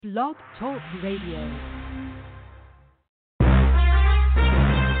Blog Talk Radio.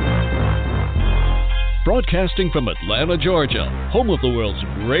 Broadcasting from Atlanta, Georgia, home of the world's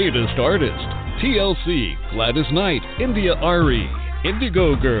greatest artists, TLC, Gladys Knight, India Ari,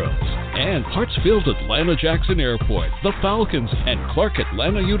 Indigo Girls, and Hartsfield Atlanta Jackson Airport, the Falcons, and Clark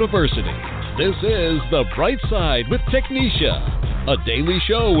Atlanta University. This is The Bright Side with Technisha, a daily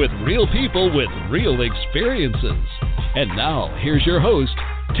show with real people with real experiences. And now, here's your host,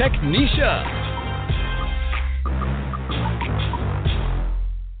 Technisha.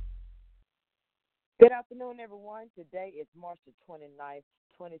 Good afternoon, everyone. Today is March the 29th,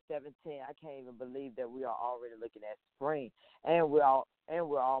 2017. I can't even believe that we are already looking at spring, and we're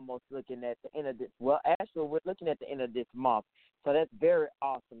almost looking at the end of this. Well, actually, we're looking at the end of this month, so that's very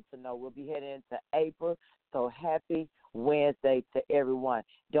awesome to know. We'll be heading into April, so happy Wednesday to everyone.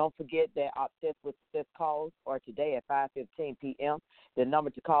 Don't forget that Obsessed with Success calls are today at 5:15 p.m. The number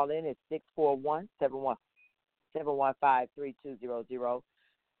to call in is 641-715-3200.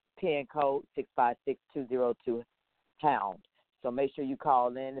 PIN code 656202 pound. So make sure you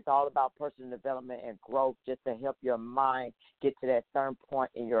call in. It's all about personal development and growth, just to help your mind get to that certain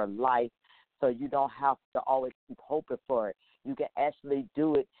point in your life, so you don't have to always keep hoping for it. You can actually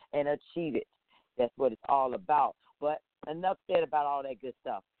do it and achieve it. That's what it's all about. But enough said about all that good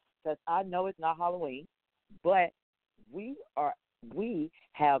stuff, because I know it's not Halloween, but we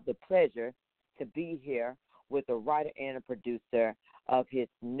have the pleasure to be here with a writer and a producer of his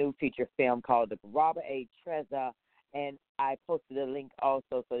new feature film called The Robert A. Trezor, and I posted a link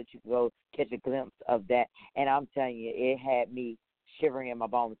also so that you can go catch a glimpse of that. And I'm telling you, it had me shivering in my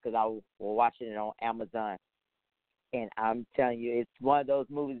bones because I was watching it on Amazon. And I'm telling you, it's one of those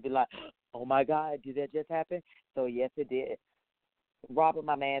movies be like, oh, my God, did that just happen? So, yes, it did. Robert,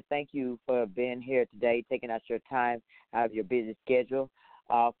 my man, thank you for being here today, taking out your time out of your busy schedule.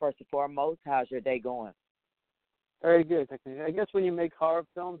 First and foremost, how's your day going? Very good. I guess when you make horror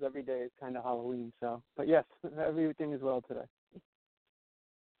films, every day is kind of Halloween. So, but yes, everything is well today.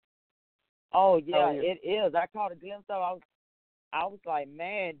 Oh yeah, it is. I caught a glimpse of. I was like,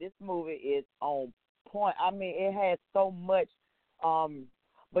 man, this movie is on point. I mean, it has so much.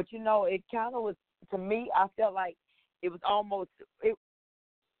 But you know, it kind of was, to me. I felt like it was almost.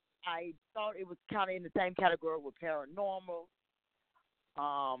 I thought it was kind of in the same category with Paranormal.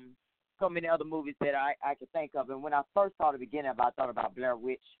 So many other movies that I could think of. And when I first saw the beginning of it, I thought about Blair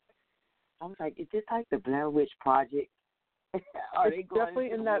Witch. I was like, is this like the Blair Witch Project? It's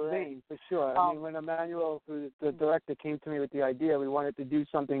definitely in that vein, for sure. I mean, when Emmanuel, who's the director, came to me with the idea, we wanted to do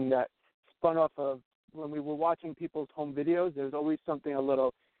something that spun off of when we were watching people's home videos. There was always something a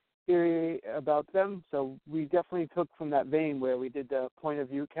little eerie about them. So we definitely took from that vein where we did the point of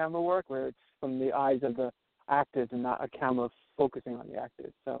view camera work, where it's from the eyes of the actors and not a camera focusing on the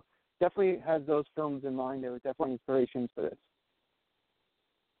actors. So definitely has those films in mind. There were definitely inspirations for this.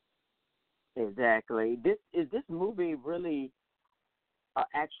 Exactly. Is this movie really an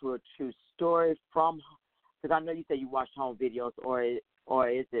actual true story from? Because I know you said you watched home videos, or is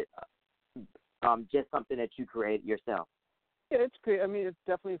it just something that you created yourself? Yeah, it's great. I mean, it's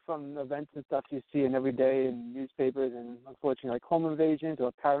definitely from events and stuff you see in every day in newspapers, and unfortunately, like home invasions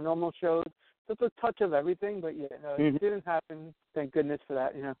or paranormal shows. So it's a touch of everything, but yeah, no, it didn't happen. Thank goodness for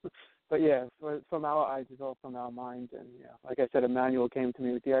that, you know. But yeah, from our eyes, it's all from our minds. And yeah, like I said, Emmanuel came to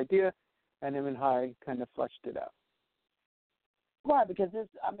me with the idea, and him and Hai kind of fleshed it out. Right, because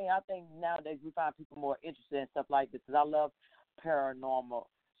I think nowadays we find people more interested in stuff like this, because I love paranormal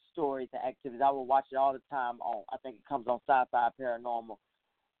stories and activities. I will watch it all the time I think it comes on Sci-Fi, Paranormal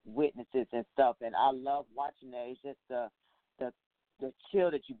Witnesses and stuff, and I love watching that. It's just the chill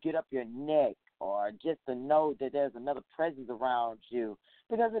that you get up your neck, or just to know that there's another presence around you,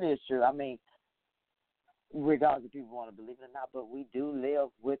 because it is true. I mean, regardless if people want to believe it or not, but we do live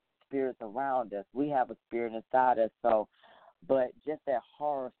with spirits around us. We have a spirit inside us. So, but just that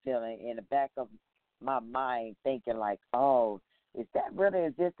horror feeling in the back of my mind, thinking like, oh, is that really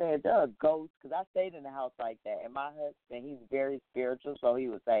existing? Is there a ghost? Because I stayed in the house like that, and my husband, he's very spiritual, so he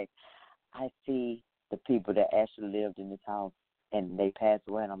would say, I see the people that actually lived in this house, and they passed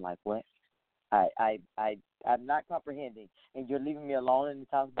away, and I'm like, what? I'm not comprehending, and you're leaving me alone in this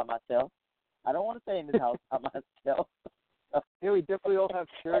house by myself? I don't want to stay in this house by myself. Yeah, we definitely all have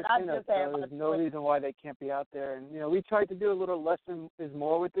spirits in us, so there's no reason why they can't be out there. And, you know, we tried to do a little less is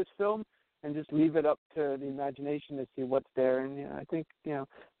more with this film, and just leave it up to the imagination to see what's there. And, you know, I think, you know,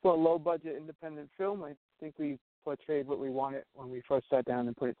 for a low-budget independent film, I think we portrayed what we wanted when we first sat down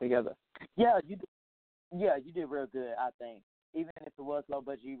and put it together. Yeah, you did real good, I think. Even if it was low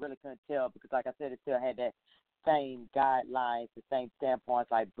budget, you really couldn't tell, because, like I said, it still had that same guidelines, the same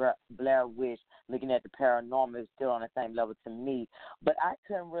standpoints like Blair Witch, looking at the paranormal is still on the same level to me. But I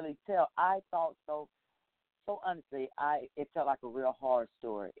couldn't really tell. I thought so. So honestly, it felt like a real horror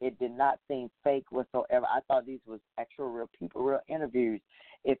story. It did not seem fake whatsoever. I thought these was actual real people, real interviews.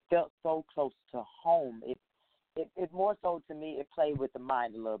 It felt so close to home. It more so to me, it played with the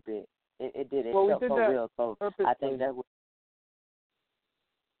mind a little bit. It did. It felt so real. So purposely. I think that was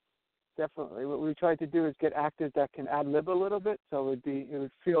definitely what we tried to do is get actors that can ad lib a little bit, so it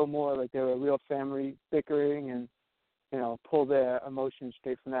would feel more like they were a real family bickering and pull their emotions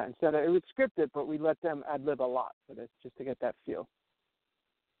straight from that. Instead of, it was scripted, but we let them ad lib a lot for this just to get that feel.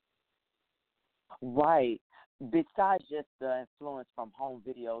 Right. Besides just the influence from home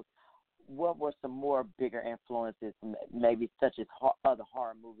videos, what were some more bigger influences, maybe such as other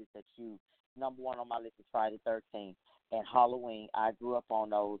horror movies that you, number one on my list is Friday the 13th and Halloween. I grew up on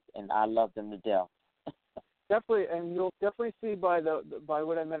those, and I love them to death. Definitely, and you'll definitely see by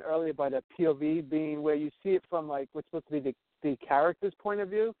what I meant earlier, by the POV being where you see it from like what's supposed to be the character's point of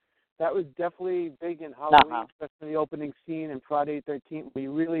view. That was definitely big in Halloween, especially the opening scene in Friday the 13th, where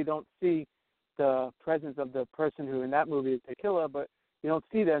you really don't see the presence of the person who in that movie is the killer, but you don't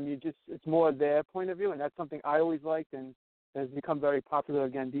see them. It's more their point of view, and that's something I always liked and has become very popular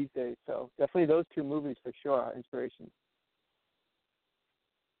again these days. So definitely those two movies for sure are inspirations.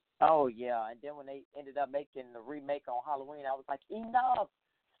 Oh, yeah, and then when they ended up making the remake on Halloween, I was like, enough!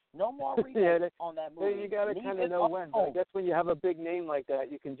 No more remakes on that movie. You got to kind of know when. But I guess when you have a big name like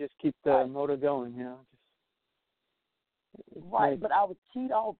that, you can just keep the motor going, Right, but I was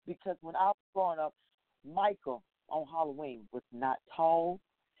teed off because when I was growing up, Michael on Halloween was not tall.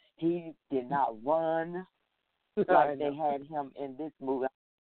 He did not run like they had him in this movie.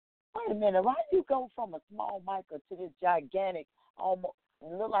 Wait a minute, why do you go from a small Michael to this gigantic, almost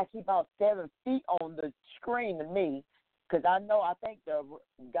look like he about 7 feet on the screen to me? Because I think the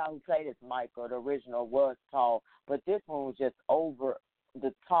guy who played as Michael, the original, was tall, but this one was just over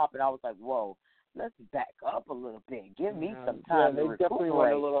the top, and I was like, whoa, let's back up a little bit. Give me some time to recuperate. They definitely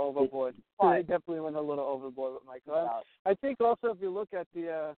went a little overboard. They definitely went a little overboard with Michael. I think also if you look at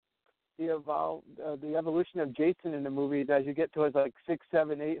the evolution of Jason in the movies, as you get towards like 6,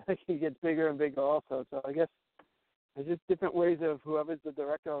 7, 8, he gets bigger and bigger also. So I guess there's just different ways of whoever's the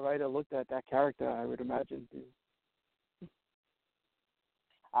director or writer looked at that character, I would imagine.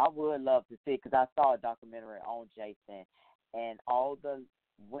 I would love to see it because I saw a documentary on Jason, and all the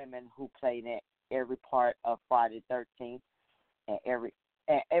women who played in every part of Friday the 13th and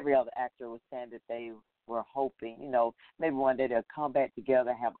every other actor was saying that they were hoping, maybe one day they'll come back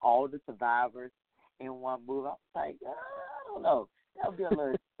together, have all the survivors in one movie. I was like, I don't know. That would be a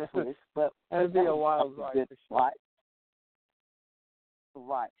little twist, but that would be a wild ride for sure.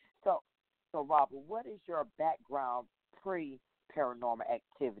 Right. So Robert, what is your background pre-paranormal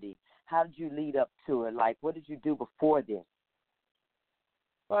activity? How did you lead up to it? Like, what did you do before this?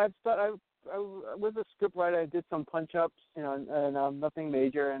 Well, I was a scriptwriter. I did some punch-ups, and nothing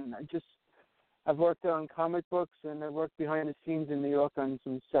major. And I've worked on comic books, and I worked behind the scenes in New York on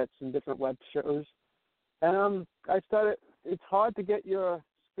some sets and different web shows. And it's hard to get your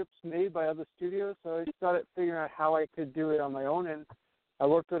scripts made by other studios, so I started figuring out how I could do it on my own. And I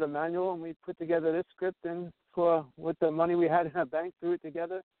worked with Emmanuel, and we put together this script, and with the money we had in our bank, threw it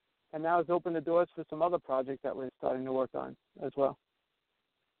together. And now it's opened the doors for some other projects that we're starting to work on as well.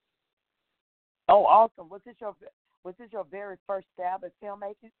 Oh, awesome! Was this your very first stab at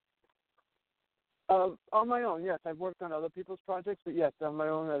filmmaking? On my own, yes. I've worked on other people's projects, but yes, on my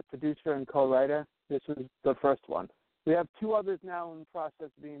own as producer and co-writer, this was the first one. We have 2 others now in the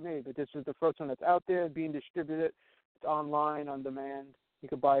process of being made, but this was the first one that's out there, being distributed. It's online, on demand. You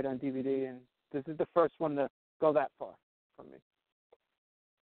can buy it on DVD, and this is the first one to go that far from me.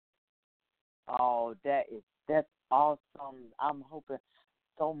 Oh, that's awesome. I'm hoping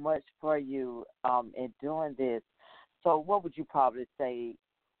so much for you in doing this. So what would you probably say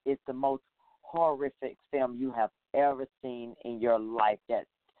is the most horrific film you have ever seen in your life that's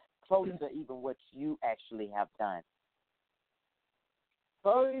close to even what you actually have done?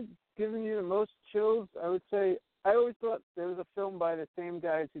 Probably giving you the most chills, I would say. I always thought there was a film by the same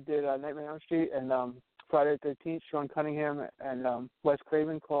guys who did Nightmare on Elm Street and Friday the 13th, Sean Cunningham and Wes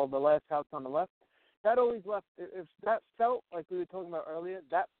Craven, called The Last House on the Left. That always left, if that felt, like we were talking about earlier,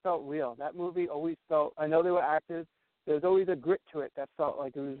 that felt real. That movie always felt, I know they were actors, there was always a grit to it that felt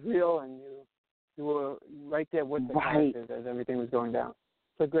like it was real, and you were right there with the characters as everything was going down.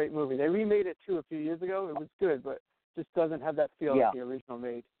 It's a great movie. They remade it, too, a few years ago. It was good, but just doesn't have that feel like the original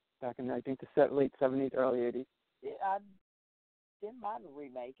made back in, I think, the late 70s, early 80s. Yeah, didn't mind the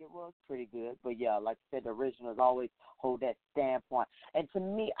remake. It was pretty good. But yeah, like I said, the originals always hold that standpoint. And to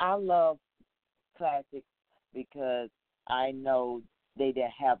me, I love classics because I know they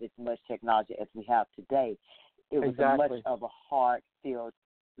didn't have as much technology as we have today. It was much of a hard field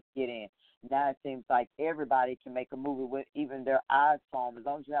to get in. Now it seems like everybody can make a movie with even their iPhone. As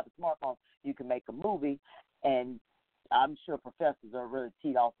long as you have a smartphone, you can make a movie. And I'm sure professors are really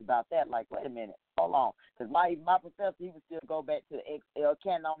teed off about that. Like, wait a minute, hold on. Because my professor, he would still go back to the XL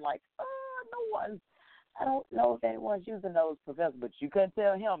Canon. I'm like, I don't know if anyone's using those, professor. But you couldn't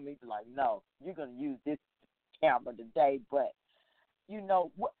tell him. He's like, no, you're going to use this camera today. But,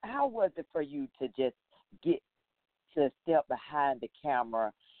 how was it for you to just get to step behind the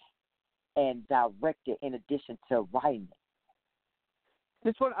camera and direct it in addition to writing it?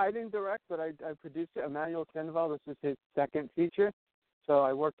 This one I didn't direct, but I produced it. Emmanuel Sandoval, this is his second feature. So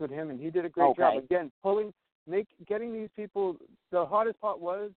I worked with him, and he did a great job. Again, getting these people, the hardest part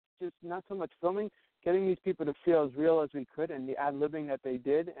was just not so much filming, getting these people to feel as real as we could, and the ad-libbing that they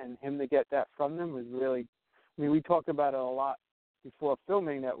did, and him to get that from them was really, we talked about it a lot before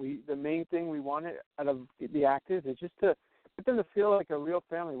filming, that the main thing we wanted out of the actors is just to get them to feel like a real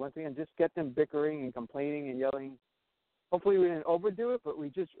family. Once again, just get them bickering and complaining and yelling. Hopefully we didn't overdo it, but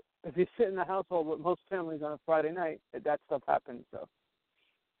if you sit in the household with most families on a Friday night, that stuff happens. So.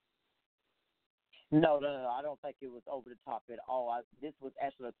 No, I don't think it was over the top at all. This was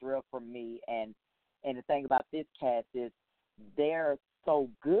actually a thrill for me, and the thing about this cast is they're so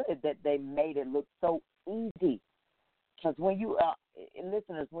good that they made it look so easy. Because when you,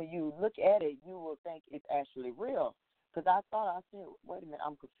 listeners, when you look at it, you will think it's actually real. Because I said, wait a minute,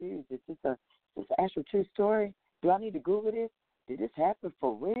 I'm confused. Is this an actual true story? Do I need to Google this? Did this happen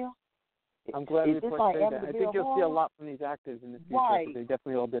for real? I'm glad we portrayed that. I think you'll see a lot from these actors in the future. Right. They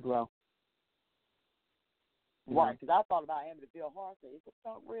definitely all did well. Right, because I thought about Amityville Horror. I said, is it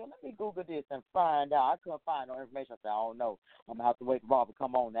not real? Let me Google this and find out. I couldn't find no information. I said, I don't know. I'm going to have to wait for Robert to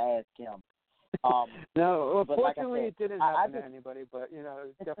come on to ask him. No, fortunately it didn't happen to anybody, but,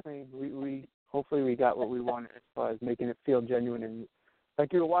 definitely we hopefully we got what we wanted as far as making it feel genuine and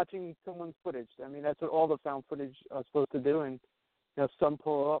like you were watching someone's footage. I mean, that's what all the found footage are supposed to do, and some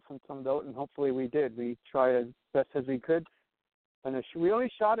pull it off and some don't, and hopefully we did. We tried as best as we could, and we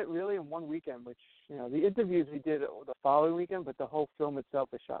only shot it really in one weekend, which, the interviews we did the following weekend, but the whole film itself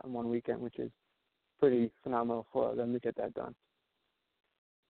was shot in one weekend, which is pretty phenomenal for them to get that done.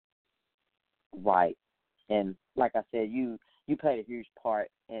 Right, and like I said, you played a huge part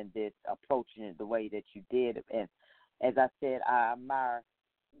in this, approaching it the way that you did, and as I said, I admire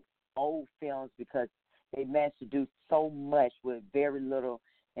old films because they managed to do so much with very little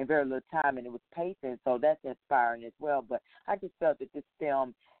time, and it was pacing, so that's inspiring as well. But I just felt that this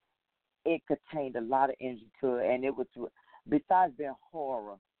film, it contained a lot of energy to it, and it was, besides being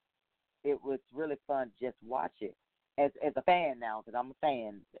horror, it was really fun to just watch it. As a fan now, because I'm a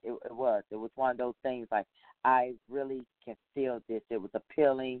fan, it was one of those things like I really can feel this. It was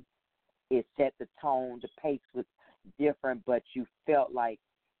appealing. It set the tone. The pace was different, but you felt like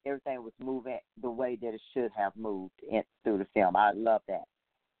everything was moving the way that it should have moved through the film. I love that.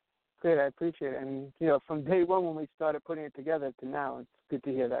 Great, I appreciate it. And, from day one when we started putting it together to now, it's good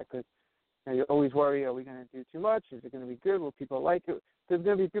to hear that because you always worry, are we going to do too much? Is it going to be good? Will people like it? There's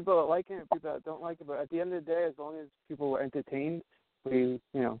going to be people that like it and people that don't like it, but at the end of the day, as long as people were entertained, we,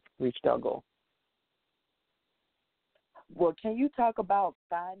 reached our goal. Well, can you talk about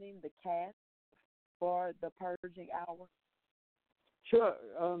finding the cast for the Purging Hour? Sure.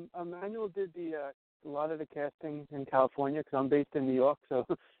 Emmanuel did a lot of the casting in California because I'm based in New York, so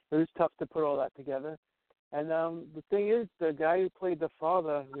it was tough to put all that together. And the thing is, the guy who played the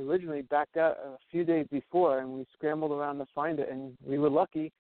father originally backed out a few days before, and we scrambled around to find it, and we were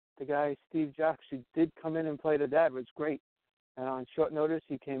lucky. The guy, Steve Jocks, who did come in and play the dad, was great. And on short notice,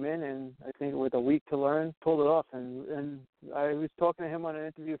 he came in, and I think with a week to learn, pulled it off. And I was talking to him on an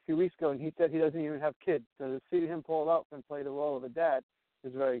interview a few weeks ago, and he said he doesn't even have kids. So to see him pull it off and play the role of a dad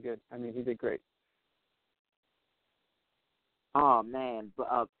is very good. I mean, he did great. Oh, man.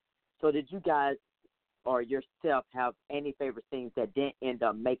 So did you guys or yourself have any favorite scenes that didn't end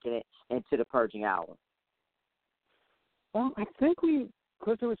up making it into the Purging Hour? Well, I think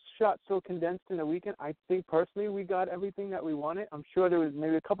because it was shot so condensed in a weekend, I think personally we got everything that we wanted. I'm sure there was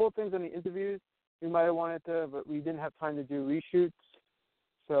maybe a couple of things on the interviews we might have wanted to, but we didn't have time to do reshoots.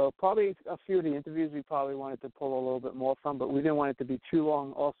 So probably a few of the interviews we probably wanted to pull a little bit more from, but we didn't want it to be too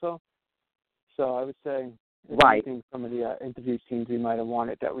long also. So I would say anything, some of the interview scenes we might have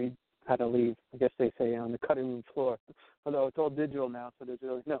wanted that we had to leave. I guess they say on the cutting room floor, although it's all digital now, so there's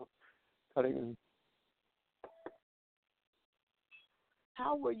really no cutting room.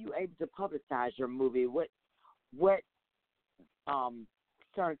 how were you able to publicize your movie? What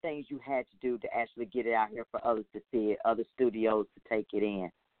certain things you had to do to actually get it out here for others to see it, other studios to take it in?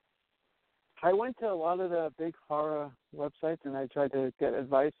 I went to a lot of the big horror websites, and I tried to get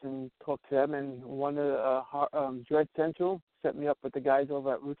advice and talk to them. And one of the Dread Central set me up with the guys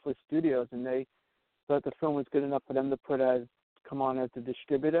over at Ruthless Studios, and they thought the film was good enough for them to come on as a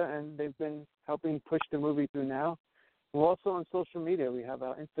distributor, and they've been helping push the movie through now. We're also on social media. We have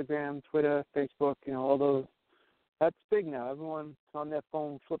our Instagram, Twitter, Facebook, all those. That's big now. Everyone's on their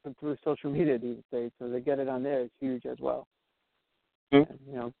phone flipping through social media these days, so they get it on there. It's huge as well. And,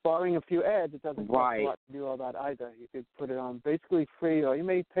 barring a few ads, it doesn't cost a lot to do all that either. You could put it on basically free, or you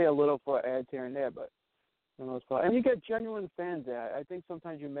may pay a little for ads here and there, but for the most part. And you get genuine fans there. I think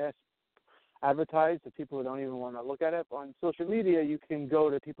sometimes you mass advertise to people who don't even want to look at it. On social media, you can go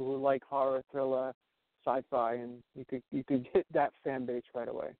to people who like horror, thriller, sci-fi, and you could hit that fan base right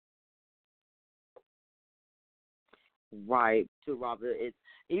away. Right, too, Robert. It's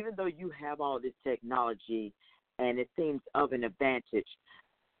even though you have all this technology and it seems of an advantage,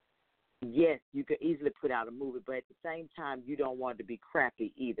 yes, you could easily put out a movie, but at the same time, you don't want it to be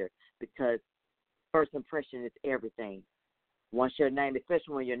crappy either, because first impression is everything. Once your name,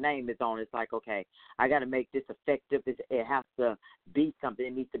 especially when your name is on, it's like, okay, I got to make this effective. It has to be something.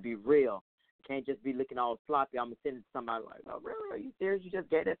 It needs to be real. It can't just be looking all sloppy. I'm going to send it to somebody like, oh, really? Are you serious? You just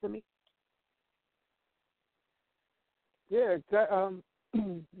gave that to me? Yeah, exactly.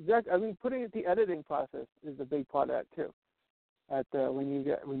 I mean, putting it the editing process is a big part of that too.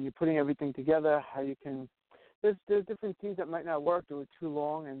 When you're putting everything together, how you can there's different scenes that might not work or are too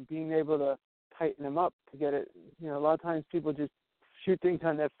long, and being able to tighten them up to get it. A lot of times people just shoot things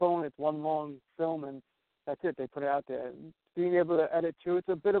on their phone. It's one long film, and that's it. They put it out there. Being able to edit too, it's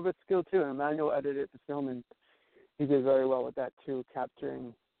a bit of a skill too. And Emmanuel edited the film, and he did very well with that too,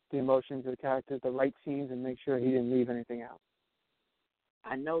 capturing the emotions of the characters, the right scenes, and make sure he didn't leave anything out.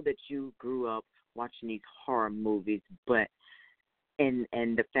 I know that you grew up watching these horror movies, but and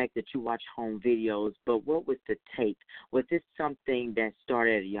the fact that you watch home videos, but what was the take? Was this something that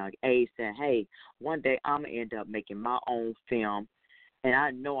started at a young age, saying, hey, one day I'm going to end up making my own film, and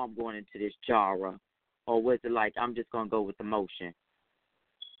I know I'm going into this genre? Or was it like, I'm just going to go with the motion?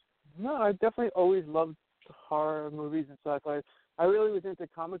 No, I definitely always loved horror movies and sci-fi. I really was into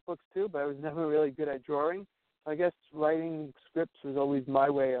comic books too, but I was never really good at drawing. I guess writing scripts was always my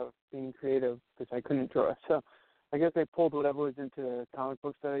way of being creative because I couldn't draw. So I guess I pulled whatever was into the comic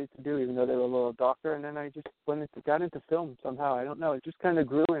books that I used to do, even though they were a little darker, and then I just got into film somehow. I don't know. It just kind of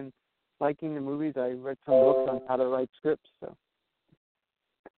grew, and liking the movies, I read some books on how to write scripts. So.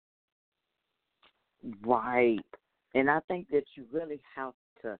 Right. And I think that you really have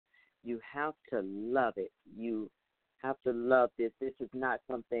to love it. You have to love this. This is not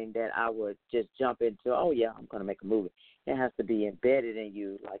something that I would just jump into, oh, yeah, I'm going to make a movie. It has to be embedded in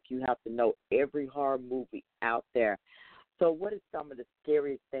you. Like, you have to know every horror movie out there. So what is some of the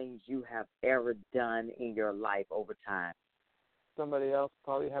scariest things you have ever done in your life over time? Somebody else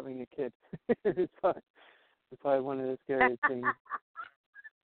probably having a kid. It's probably one of the scariest things.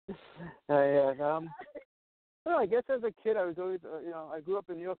 Well, I guess as a kid, I was always, I grew up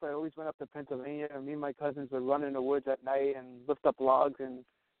in New York, but I always went up to Pennsylvania, and me and my cousins would run in the woods at night and lift up logs, and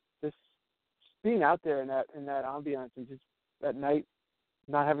just being out there in that ambiance, and just at night,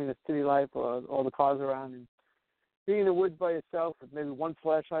 not having the city life or all the cars around, and being in the woods by yourself with maybe one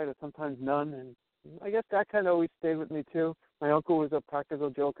flashlight or sometimes none, and I guess that kind of always stayed with me too. My uncle was a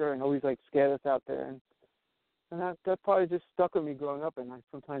practical joker and always scared us out there, and that probably just stuck with me growing up, and I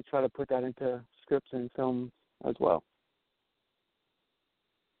sometimes try to put that into scripts and films as well.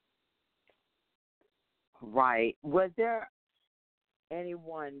 Right. Was there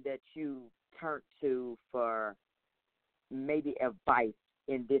anyone that you turned to for maybe advice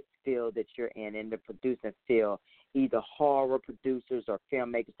in this field that you're in the producing field, either horror producers or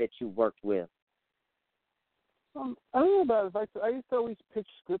filmmakers that you worked with? I don't know about advice. I used to always pitch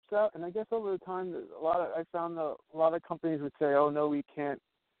scripts out, and I guess over the time, I found a lot of companies would say, "Oh no, we can't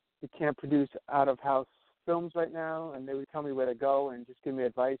produce out of house films right now," and they would tell me where to go and just give me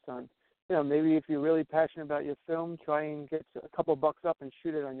advice on, maybe if you're really passionate about your film, try and get a couple bucks up and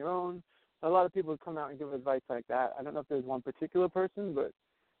shoot it on your own. A lot of people would come out and give advice like that. I don't know if there's one particular person, but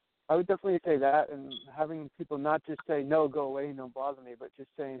I would definitely say that, and having people not just say, no, go away, don't bother me, but just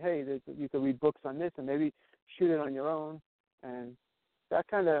saying, hey, you could read books on this and maybe shoot it on your own. And that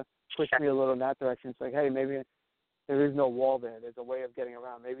kind of pushed me a little in that direction. It's like, hey, maybe there is no wall there. There's a way of getting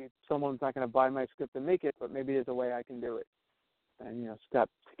around. Maybe someone's not going to buy my script and make it, but maybe there's a way I can do it. And, scrap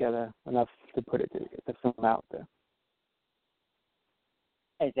together enough to put it to get the film out there.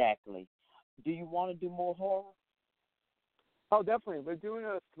 Exactly. Do you want to do more horror? Oh, definitely. We're doing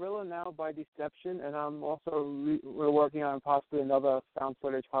a thriller now by Deception, and I'm also we're working on possibly another found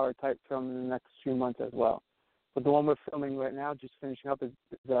footage horror type film in the next few months as well. But the one we're filming right now, just finishing up, is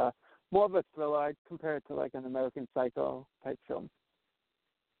more of a thriller. I'd compare it to like an American Psycho type film.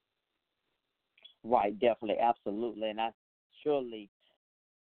 Right, definitely, absolutely, and I surely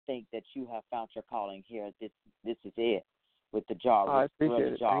think that you have found your calling here. This is it with the genre. I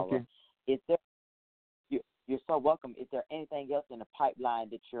appreciate it. Genre. Thank you. Is there? You're so welcome. Is there anything else in the pipeline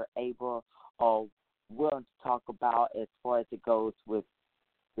that you're able or willing to talk about as far as it goes with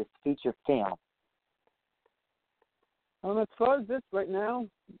this feature film? As far as this right now,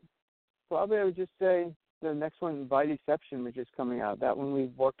 probably I would just say the next one, By Deception, which is coming out. That one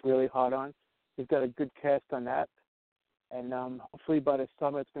we've worked really hard on. We've got a good cast on that. And hopefully by the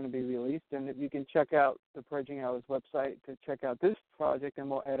summer it's going to be released. And if you can check out the Purging Hour's website to check out this project, and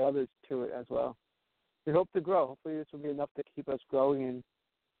we'll add others to it as well. We hope to grow. Hopefully this will be enough to keep us growing and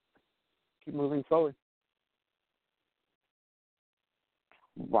keep moving forward.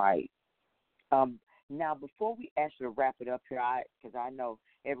 Right. Now, before we actually wrap it up here, because I know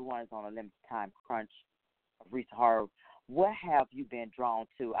everyone is on a limited time crunch of recent horror, what have you been drawn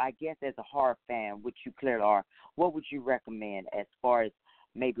to? I guess as a horror fan, which you clearly are, what would you recommend as far as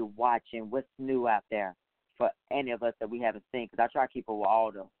maybe watching? What's new out there for any of us that we haven't seen? Because I try to keep up with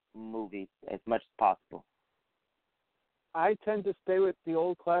all the movies as much as possible. I tend to stay with the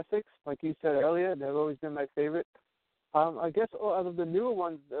old classics, like you said earlier. They've always been my favorite. I guess out of the newer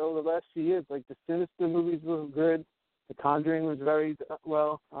ones over the last few years, like the Sinister movies were good. The Conjuring was very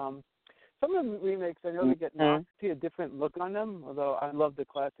well. Some of the remakes, I know they get knocked. See a different look on them, although I love the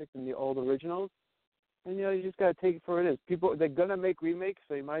classics and the old originals. And, you just got to take it for what it is. People, they're going to make remakes,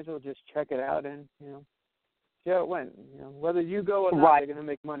 so you might as well just check it out and, see how it went. Whether you go or not, they're going to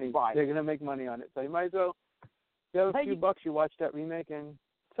make money. Right. They're going to make money on it. So you might as well, if you have a few bucks, you watch that remake. And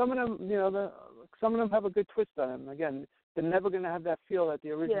some of them, some of them have a good twist on them. Again, they're never going to have that feel that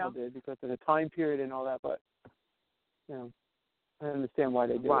the original did because of the time period and all that. But, I understand why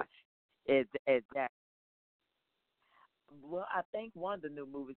they do it. Exactly. Well, I think one of the new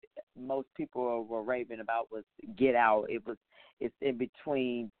movies most people were raving about was Get Out. It's in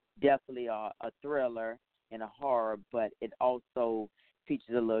between definitely a thriller and a horror, but it also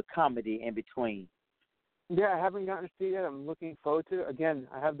features a little comedy in between. Yeah, I haven't gotten to see it yet. I'm looking forward to it. Again,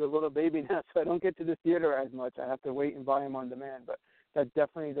 I have the little baby now, so I don't get to the theater as much. I have to wait and buy them on demand, but that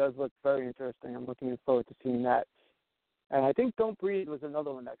definitely does look very interesting. I'm looking forward to seeing that. And I think Don't Breathe was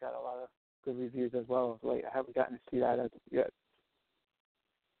another one that got a lot of good reviews as well of late. I haven't gotten to see that as of yet.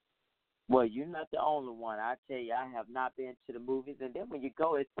 Well, you're not the only one. I tell you, I have not been to the movies, and then when you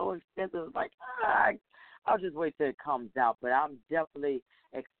go, it's so expensive. It's like, I'll just wait till it comes out. But I'm definitely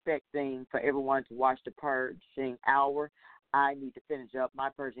expecting for everyone to watch the Purging Hour. I need to finish up my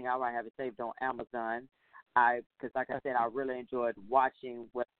Purging Hour. I have it saved on Amazon. Because like I said, I really enjoyed watching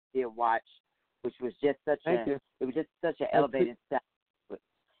what I did watch, which was just such an elevated style.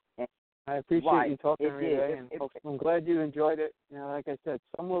 I appreciate you talking to me today, and I'm glad you enjoyed it. Like I said,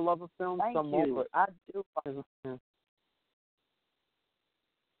 some will love a film, some won't. But I do.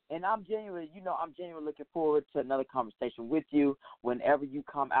 And I'm genuinely looking forward to another conversation with you whenever you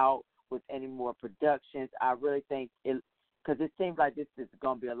come out with any more productions. I really think because it seems like this is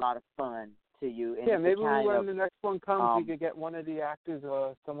going to be a lot of fun to you. And maybe when the next one comes, we could get one of the actors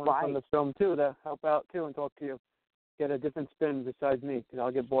or someone from the film, too, to help out, too, and talk to you. Get a different spin besides me, because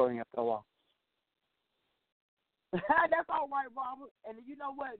I'll get boring after a while. That's all right, Robert. And you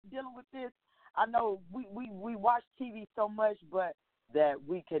know what? Dealing with this, I know we watch TV so much, but that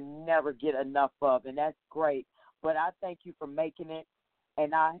we can never get enough of, and that's great. But I thank you for making it,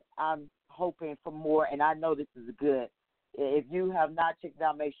 and I'm hoping for more, and I know this is good. If you have not checked it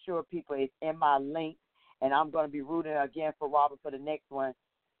out, make sure people it's in my link, and I'm going to be rooting again for Robert for the next one.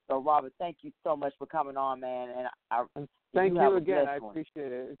 So, Robert, thank you so much for coming on, man. And thank you again. I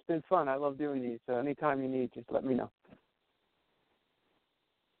appreciate it. It's been fun. I love doing these. So anytime you need, just let me know.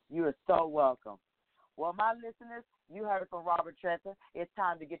 You are so welcome. Well, my listeners, you heard from Robert Tressa. It's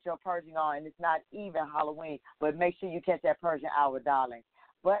time to get your purging on, and it's not even Halloween. But make sure you catch that Purging Hour, darling.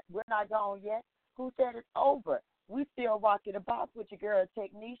 But we're not gone yet. Who said it's over? We still rocking the box with your girl,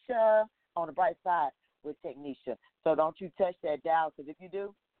 Technisha, on the bright side with Technisha. So don't you touch that dial, because if you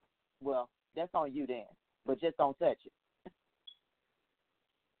do, well, that's on you then. But just don't touch it.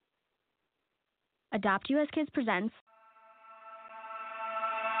 Adopt US Kids presents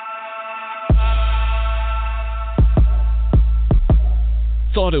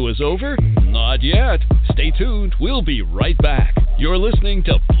Thought it was over? Not yet. Stay tuned. We'll be right back. You're listening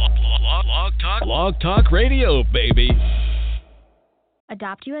to Blog Talk Radio, baby.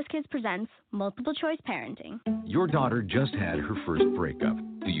 Adopt US Kids presents Multiple Choice Parenting. Your daughter just had her first breakup.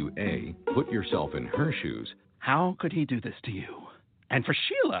 Do you A, put yourself in her shoes? How could he do this to you? And for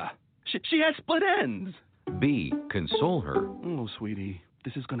Sheila, she has split ends. B, console her. Oh, sweetie,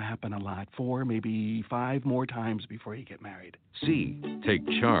 this is going to happen a lot. 4, maybe 5 more times before you get married. C, take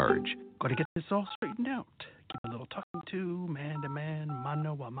charge. Got to get this all straightened out. Give a little talking to, man to man,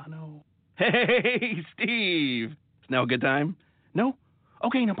 mano a mano. Hey, Steve. Is now a good time? No?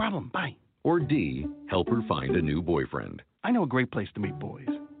 Okay, no problem. Bye. Or D, help her find a new boyfriend. I know a great place to meet boys.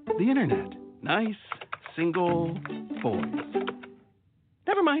 The internet. Nice, single boys.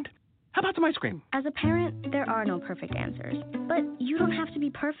 Never mind. How about some ice cream? As a parent, there are no perfect answers. But you don't have to be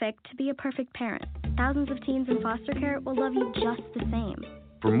perfect to be a perfect parent. Thousands of teens in foster care will love you just the same.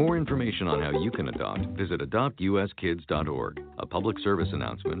 For more information on how you can adopt, visit adoptuskids.org. A public service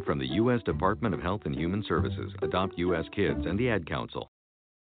announcement from the U.S. Department of Health and Human Services, Adopt U.S. Kids, and the Ad Council.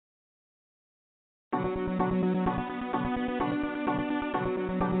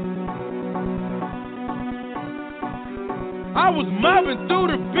 I was mobbing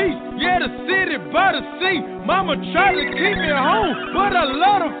through the beach, yeah, the city by the sea. Mama tried to keep me home, but I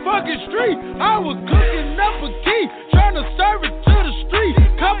love the fucking street. I was cooking up a key, trying to serve it to the street.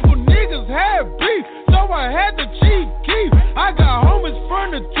 Couple niggas had beef, so I had the chief keep. I got homies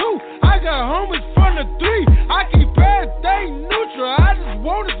from the 2, I got homies from the 3. I keep everything neutral, I just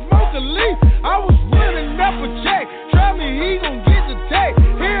wanna smoke a leaf. I was running up a check, try me, he gon' get the tag.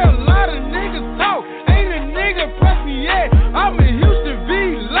 Hear a lot of niggas talk, ain't a nigga press me yet. I'm in Houston V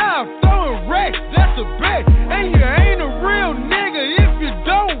live, throwing racks, that's a bet. And you ain't a real nigga if you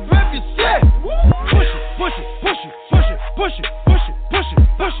don't rep your set. Push it, push it, push it, push it, push it, push it,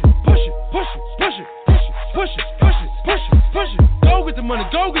 push it, push it, push it, push it, push it, push it, push it, push it, push it. Go get the money,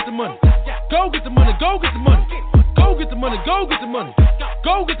 go get the money. Go get the money, go get the money. Go get the money, go get the money.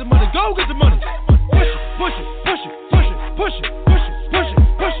 Go get the money, go get the money. Push it, push it, push it, push it, push it, push it,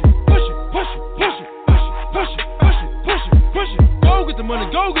 push it, push it, push it, push it, push it, push it, push it, push it, push it, push it. Go get the money,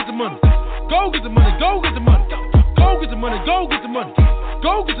 go get the money. Go get the money, go get the money. Go get the money, go get the money.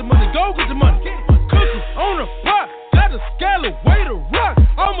 Go get the money, go get the money. Cookies on the pot, got a scale away to rock.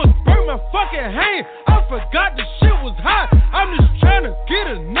 Almost burnt my fucking hand. I forgot the shit was hot. I'm just trying to get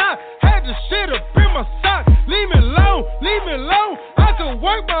a knot. Had the shit up in my sock. Leave me alone, leave me alone. I can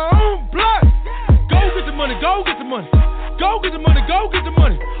work my own block. Go get the money, go get the money. Go get the money, go get the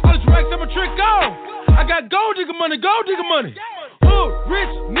money. All this racks, I'm a trick on. I got gold digger money, gold digger money. Hood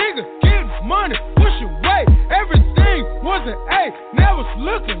rich nigga, getting money, push away. Everything was an A, now it's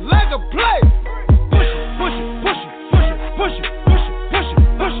looking like a play. Push it, push it, push it, push it, push it, push it,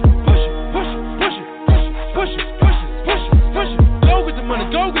 push it, push it, push it, push it, push it, push it, push it, push it, push it. Go get the money,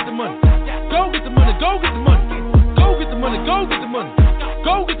 go get the money. Go get the money, go get the money. Go get the money, go get the money.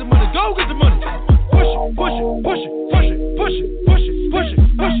 Go get the money, go get the money. Push it, push it, push it, push it, push it, push it,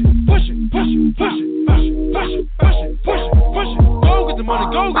 push it, push it, push it, push it, push it, push it, push it, push it, push it, push it. Go get the money,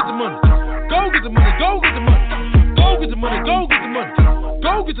 go get the money. Go get the money, go get the money. Go get the money, go get the money.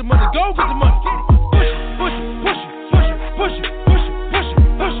 Go get the money, go get the money. Push it, push it, push it, push it, push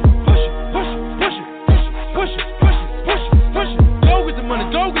it, push it, push it, push it, push it, push it, push it, push it, push it, push it, push it. Go get the money,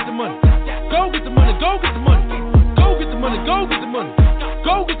 go get the money. Go get the money, go get the money. Go get the money, go get the money.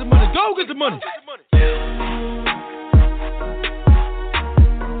 Go get the money, go get the money.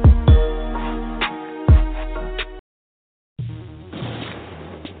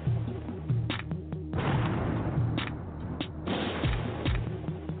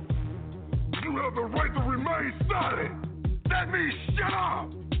 You have the right to remain silent. That means shut up.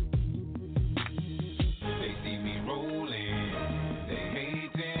 They see me rolling, they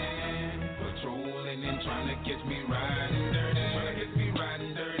hating, patrolling and trying to catch me riding dirty. Trying to catch me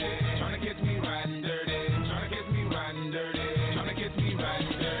riding dirty. Trying to catch me riding dirty. Trying to catch me riding dirty. Trying to catch me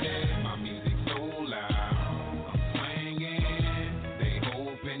riding dirty. My music's so loud, I'm swinging. They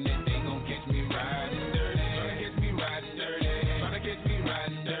hoping that they gon' catch me riding dirty. Trying to catch me riding dirty. Trying to catch me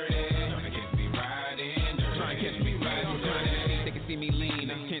riding dirty. Trying to catch me riding dirty. Trying to catch me riding dirty. They can see me lean,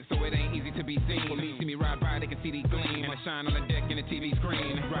 tense, so it ain't easy to be seen. When me see me ride by, they can see the gleam. I shine on the deck in the TV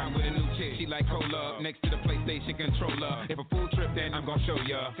screen. Ride with a new chick, she like cola. Next to the PlayStation controller. If a full trip, then I'm I'm gonna show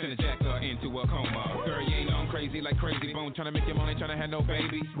ya. Send a jacker into a coma. Girl, you ain't know I'm crazy like crazy bone. Tryna make your money, tryna have no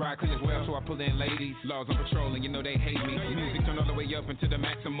babies. Ride clean as well, so I pull in ladies. Laws on patrol, and you know they hate me. Music turn all the way up into the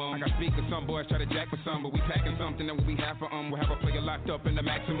maximum. I got speakers, some boys try to jack for some, but we packing something that we have for We'll have a player locked up in the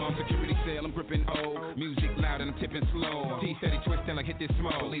maximum security cell. I'm gripping O. Music loud and I'm tipping slow. T steady twisting like hit this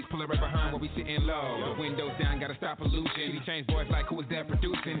smoke. Police pull it right behind while we sitting low. The windows down, gotta stop pollution. We change boys like who is that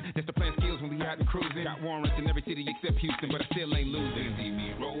producing? That's the plan skills when we out and cruising. Got warrants in every city except Houston, but I still ain't losing. They see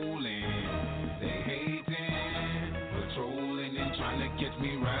me rolling, they hating, patrolling and trying to catch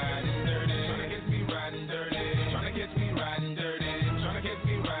me riding dirty. Trying to catch me riding dirty. Trying to catch me riding dirty. Trying to catch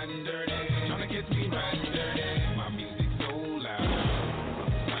me riding dirty. Trying to catch me riding dirty. My music so loud,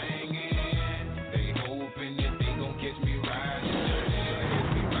 I'm swinging. They hoping that they gon' catch me riding dirty. Trying to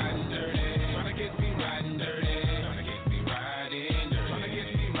catch me riding dirty. Trying to catch me riding dirty. Trying to catch me riding dirty. Trying to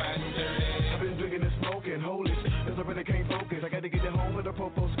catch me riding dirty. I've been drinking and smoking, holy shit, 'cause I really can't focus. I gotta get it home with a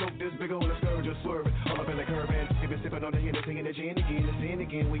popo scope. This big old scourge just swerving all up in the curb and been sipping on the Hennessy and the gin again, the sin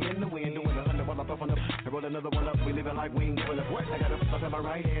again. We in the wind doing 100 while I puff on the. I roll another one up. We living like we ain't giving up. I got a stuff in my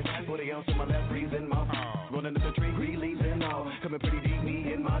right hand, 40 ounce in my left, breathing mouth. Rolling up the tree, green leaves and all. Coming pretty deep,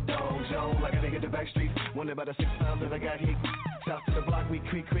 me and my dog zone. Like I hit the back streets. Wonder about the 6 times that I got hit. South to the block, we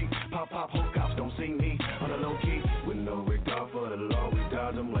creak. Pop, hope cops don't see me on the low key. With no regard for the law, we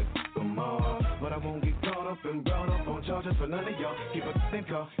dodge them like them all. But I won't get caught up and brought up on charges for none of y'all. Keep a thin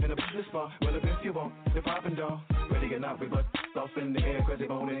car in a business bar. Well, if you want, the poppin' dog. Ready or not, we bust off in the air, crazy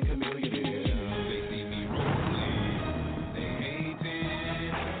bone and chameleon. They see me rolling, they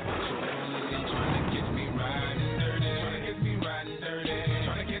hating, patrolling and trying to catch me riding dirty. Trying to catch me riding dirty.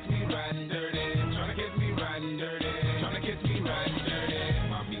 Trying to catch me riding dirty. Trying to catch me riding dirty. Trying to catch me riding dirty.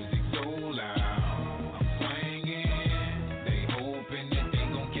 My music so loud, I'm swinging. They hoping that they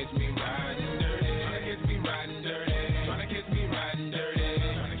gon' catch me riding dirty. Trying to catch me riding dirty. Trying to catch me riding dirty.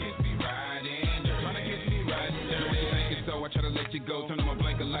 Trying to catch me riding dirty. Trying to catch me riding dirty. So I try to let you go, turn on my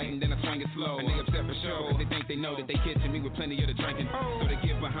blanket light and then I swing it slow. And they upset for sure, cause they think they know that they catching me with plenty of the drinking. So they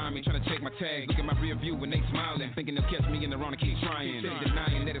get behind me, trying to check my tags. Look at my rear view when they smiling, thinking they'll catch me in the wrong and keep trying. They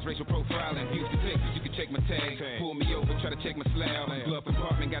denying that it's racial profiling. Houston, Texas, you can check my tags. Pull me over, try to check my slab. Bluff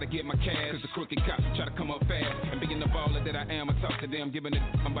apartment, gotta get my cash. Cause the crooked cops will try to come up fast. And being the baller that I am, I talk to them, giving it,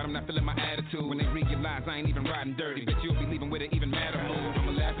 but I'm not feeling my attitude. When they realize I ain't even riding dirty, bet you'll be leaving with an even madder mood.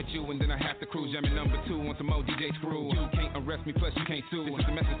 I'ma laugh at you and then I have to cruise. Jamming number 2 on some more DJ screw. You can't arrest me, plus you can't sue. This is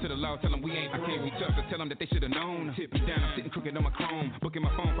a message to the law, tell them we ain't. I can't be tough, so tell them that they should've known. Tip me down, I'm sitting crooked on my chrome. Booking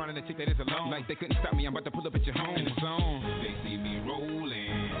my phone, finding a chick that is alone. Like they couldn't stop me, I'm about to pull up at your home. In the zone. They see me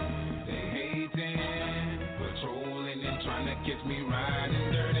rolling, they hating, patrolling and trying to catch me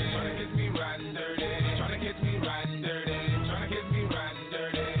riding dirty. Trying to catch me riding dirty. Trying to catch me riding dirty. Trying to catch me riding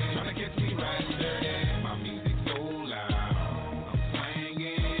dirty. Trying to catch me riding dirty. My music so loud, I'm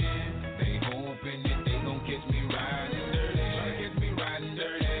swinging. They hoping that they gon' catch me riding dirty. Trying to catch me riding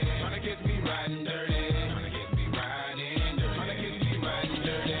dirty. Trying to catch me riding dirty. Trying to catch me riding dirty. Trying to catch me riding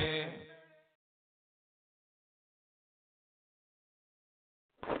dirty.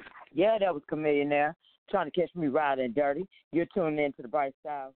 Yeah, that was Chameleon there, trying to catch me riding dirty. You're tuning in to The Bright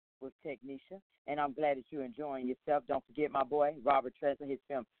Side with Technisha, and I'm glad that you're enjoying yourself. Don't forget my boy, Robert Trezor, his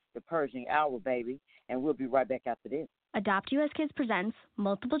film, The Purging Hour, baby, and we'll be right back after this. Adopt US Kids presents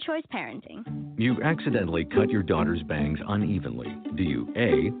Multiple Choice Parenting. You accidentally cut your daughter's bangs unevenly. Do you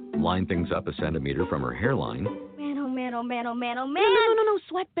A, line things up a centimeter from her hairline? Man, oh man, oh man, oh man, oh man. No.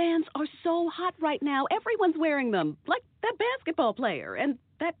 Sweatbands are so hot right now. Everyone's wearing them, like that basketball player and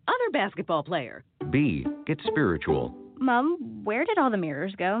that other basketball player. B, get spiritual. Mom, where did all the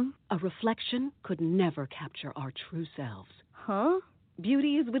mirrors go? A reflection could never capture our true selves. Huh?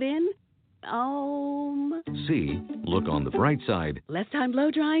 Beauty is within. C, look on the bright side. Less time blow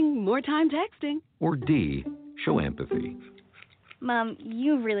drying, more time texting. Or D, show empathy. Mom,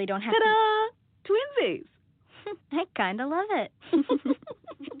 you really don't have Ta-da! Twinsies! I kind of love it.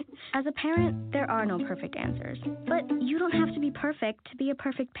 As a parent, there are no perfect answers. But you don't have to be perfect to be a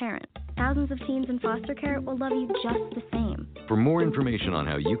perfect parent. Thousands of teens in foster care will love you just the same. For more information on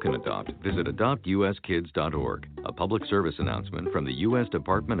how you can adopt, visit adoptuskids.org. A public service announcement from the U.S.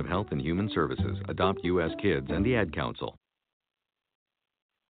 Department of Health and Human Services, Adopt U.S. Kids, and the Ad Council.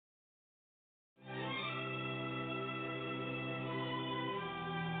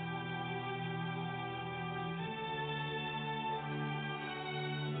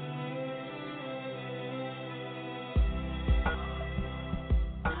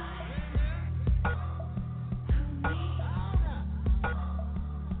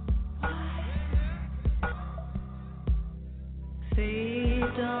 Fais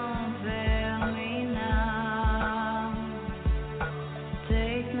ton vers lui now.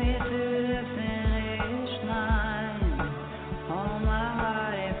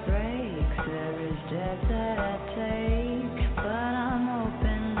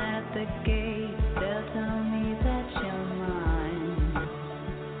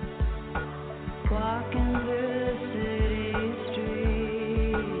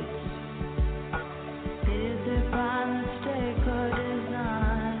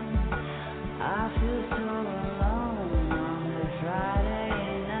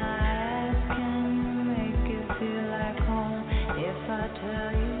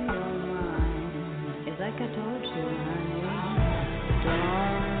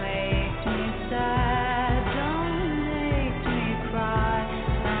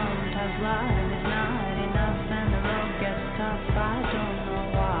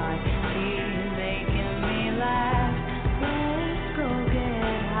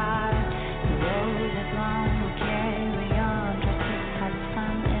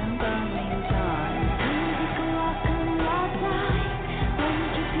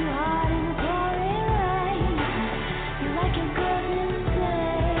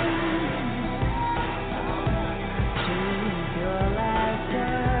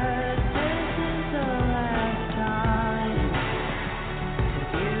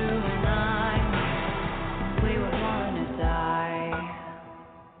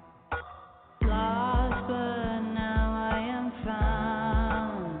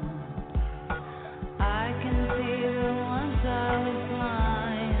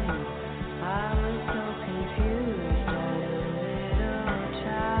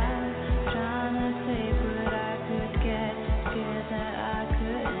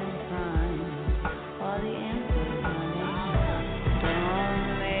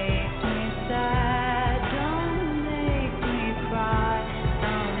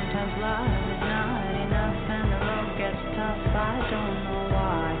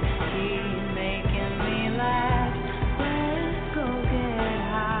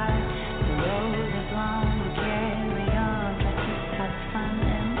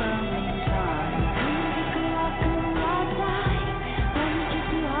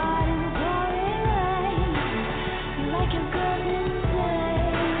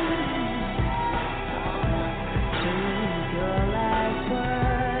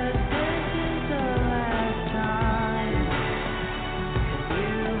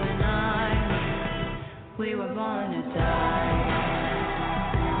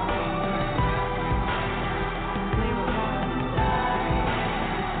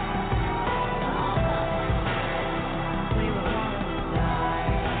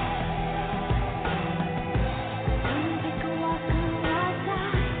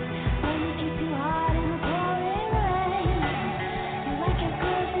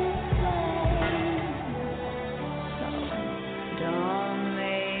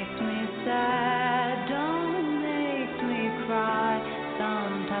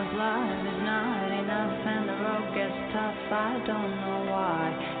 I don't know why.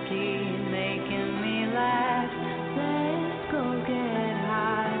 Keep making me laugh. Let's go get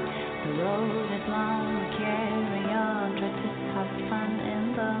high. The road is long, carry on. Try to have fun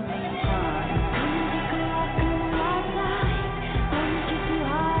in the meantime. Music rockin' outside. Don't get too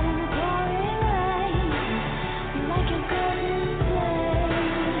hot in the pouring rain. You like your curtains blazed.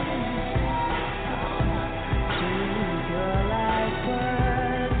 Choose your last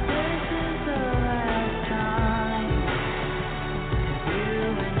words. This is the last time. 'Cause you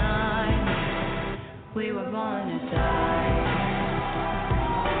and I, we were born to die.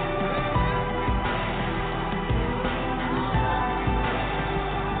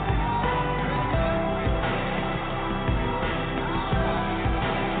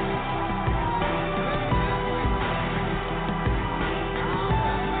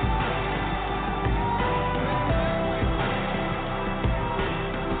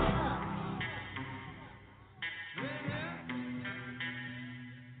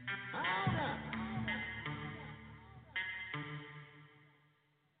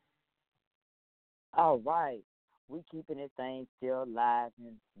 All right. We keeping this thing still live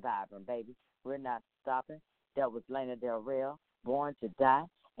and vibrant, baby. We're not stopping. That was Lana Del Rey, Born to Die.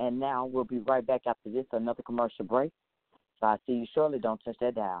 And now we'll be right back after this, another commercial break. So I'll see you shortly. Don't touch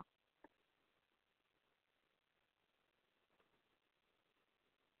that dial.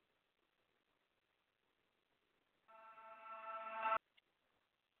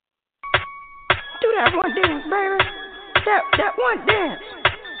 Do that one dance, baby. That one dance.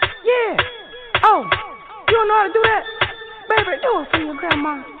 Yeah. Oh, you don't know how to do that? Baby, do it for your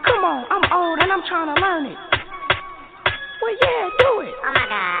grandma. Come on, I'm old and I'm trying to learn it. Well, yeah, do it. Oh my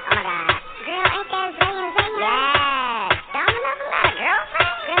God. Girl, ain't that Zay? Yes. Don't another lot of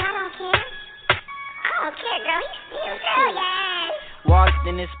girlfriend? Girl, I don't care. Girl. He's still girl, yes. Walked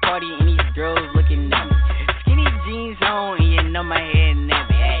in this party and these girls looking at me. Skinny jeans on and you know my head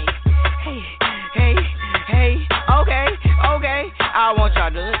nappy. Hey, okay. I want y'all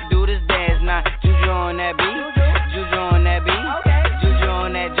to do this dance now. Juju on that beat. Juju on that beat. Juju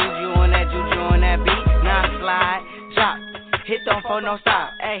on that beat. Now slide, chop, hit them for no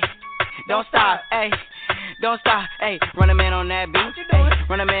stop. Hey, don't stop. Hey, run a man on that beat.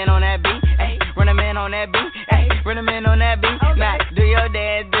 Run a man on that beat. Hey, run a man on that beat. Hey, run a man on that beat. Now do your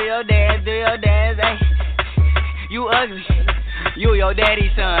dance. Hey, you ugly. You your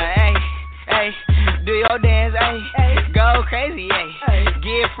daddy's son. Hey, do your dance, ayy, go crazy, ayy,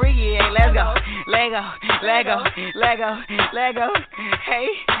 get freaky, ayy, let's go, Lego, hey,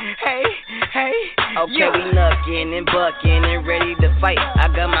 okay, yeah. We knuckin' and buckin' and ready to fight. I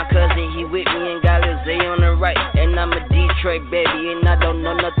got my cousin, he with me and got Lizzie on the right, and I'm a Detroit baby and I don't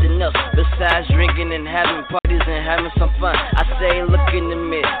know nothing else besides drinking and having parties and having some fun. I say look in the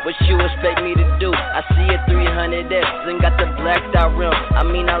mirror, what you expect me to do? I see a 300S and got the blacked out rim. I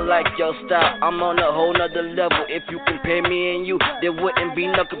mean I like your style, I'm on a whole nother level. If you compare me and you, there wouldn't be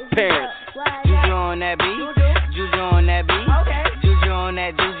no comparison. Juju on that beat, Juju on that beat, Juju on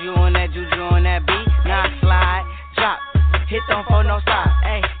that beat. Now slide, drop, hit them for no stop,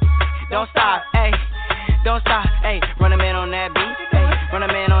 ayy, don't stop, ayy, run a man on that beat, ayy, run a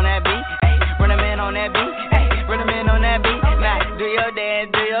man on that beat, ayy, run a man on that beat, ayy, run a man on that beat. Now do your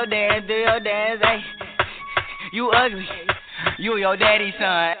dance, ayy, you ugly, you your daddy's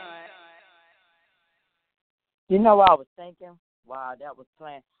son. You know what I was thinking while that was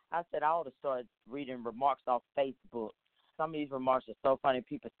playing? I said I ought to start reading remarks off Facebook. Some of these remarks are so funny,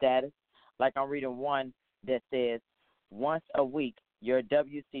 people's status. Like I'm reading one that says, once a week, your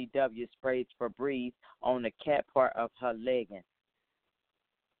WCW sprays Febreze on the cat part of her legging.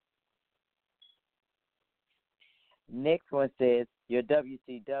 Next one says, your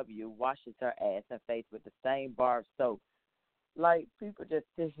WCW washes her ass and face with the same bar of soap. Like, people just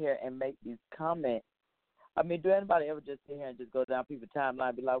sit here and make these comments. I mean, do anybody ever just sit here and just go down people's timeline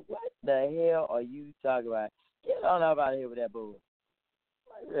and be like, what the hell are you talking about? Get on up out of here with that bull.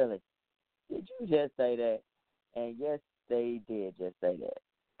 Like, really? Did you just say that? And yes, they did just say that.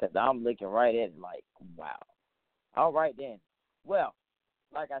 Because I'm looking right at it like, wow. All right, then. Well,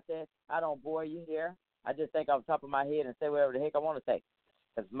 like I said, I don't bore you here. I just think off the top of my head and say whatever the heck I want to say.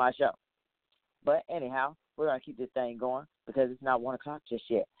 Because it's my show. But anyhow, we're going to keep this thing going because it's not 1 o'clock just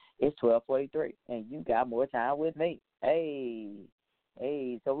yet. It's 12:43, and you got more time with me. Hey,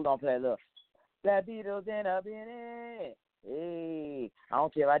 so we're going to play a little Black Beatles and I've been in. Hey, I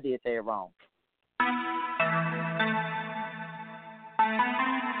don't care if I did say it wrong.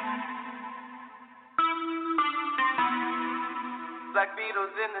 Black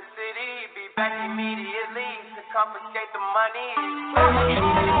Beatles in the city, be back immediately to confiscate the money.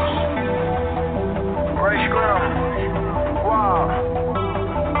 Ray Scrum.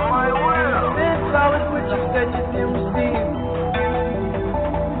 that you didn't receive.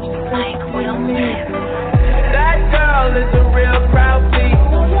 That girl is a real crowd please.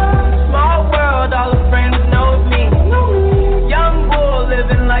 Small world, all her friends know me. Young bull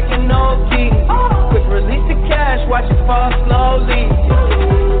living like an old king. Quick release the cash, watch it fall slowly.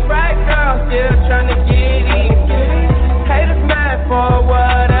 Right girl still trying to get in. Haters mad for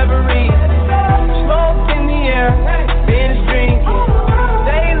whatever reason. Smoke in the air, binge drinking.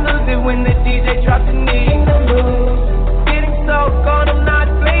 They lose it when the DJ drops the knee. Getting so cold, I'm not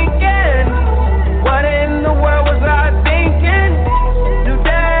blinking. What in the world was I thinking? New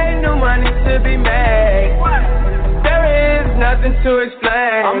day, new money to be made. There is nothing to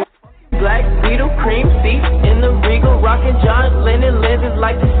explain. Black Beetle, cream seats in the Regal, rockin' John Lennon lenses,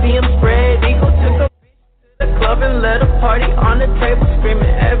 like to see him spread eagle. Took a the club and let a party on the table, screaming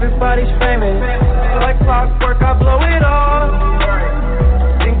everybody's famous. Like clockwork, I blow it all,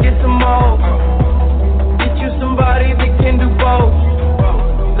 then get some more. Get you somebody that can do both.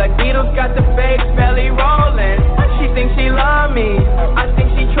 Like Beatles got the fake belly rolling. She thinks she love me, I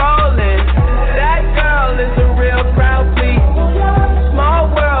think she trolling. That girl is a real crowd please. Small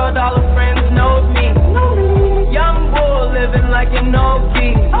world, all her friends know me. Young bull living like an old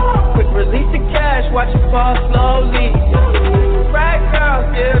king. Quick release the cash, watch it fall slowly. Right girl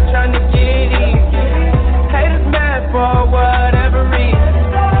still trying to get in. Haters mad for whatever reason.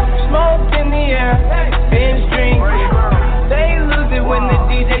 Smoke in the air, binge drinking. They lose it when the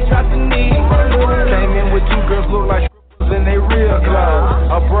DJ drops the knee. Came in with two girls look like strippers in they real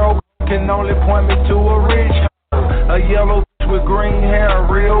clothes. A broke can only point me to a rich. A yellow with green hair,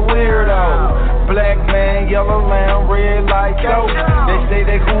 a real weirdo. Black man, yellow lamb, red like goat. They say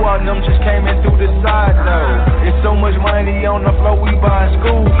they cool out, them just came in through the side though. It's so much money on the floor, we buy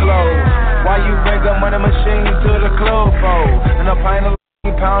school clothes. Why you bring a money machine to the club for? And a pint of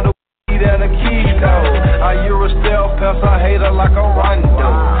pound of weed at a kilo. I Eurostel pest, I hate her like a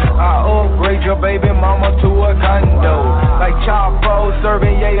rondo. I upgrade your baby mama to a condo. Like Chapo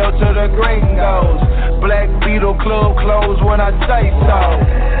serving yayo to the gringos. Black Beetle club closed when I say so.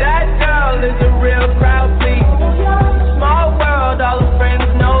 That girl is a real crowd please. Small world, all her friends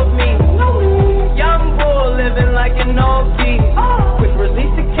know me. Young bull living like an old king. Quick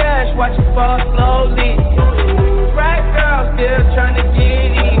release the cash, watch it fall slowly. Right girl still trying to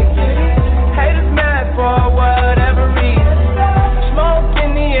get in. Haters mad for whatever reason. Smoke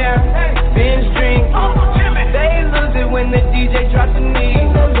in the air, binge drinking. They lose it when the DJ drops the knee.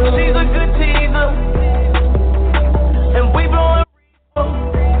 She's a good teaser, and we blowin'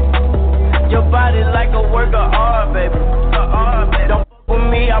 your body like a work of art, baby. Don't fuck with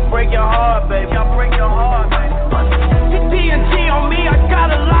me, I'll break your heart, baby. I'll break your heart, baby. TNT on me, I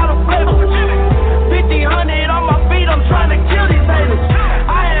got a lot of flavor. 50-100 on my feet, I'm trying to kill these haters.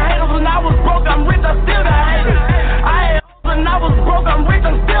 I had haters when I was broke, I'm rich, I still got haters. I had when I was broke, I'm rich,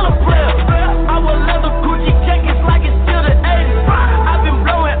 I'm still a player. I will leather Gucci jackets like it's still the 80s. I've been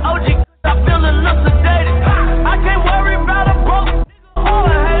blowing OG, I feel a little sedated. I can't worry about a broke nigga or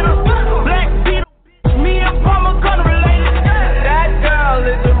a hater. Black Beetle, me and Palmer gonna relate it. That girl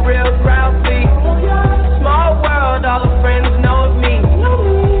is a real crowd please. Small world, all her friends know me.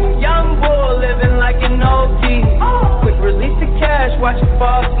 Young bull living like an old king. Quick release the cash, watch it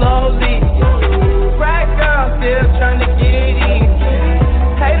fall slowly. Right girl still trying to get in.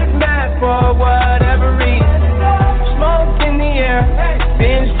 Haters mad for whatever reason. Smoke in the air,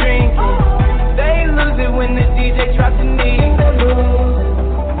 binge drinking. They lose it when the DJ drops the knee.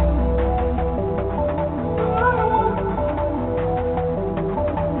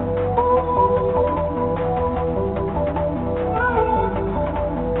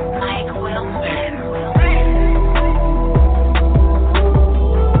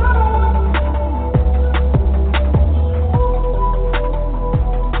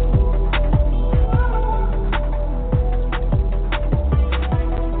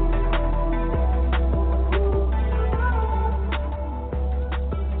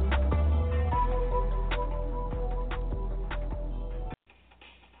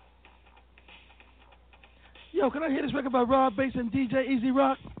 Yo, can I hear this record by Rob Bass and DJ Easy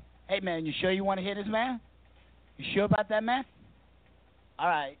Rock? Hey, man, you sure you want to hear this, man? You sure about that, man? All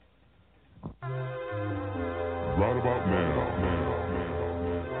right. Right about now,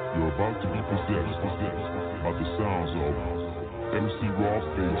 you're about to be possessed by the sounds of MC Rob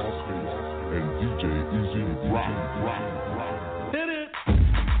Bass and DJ Easy Rock. Hit it!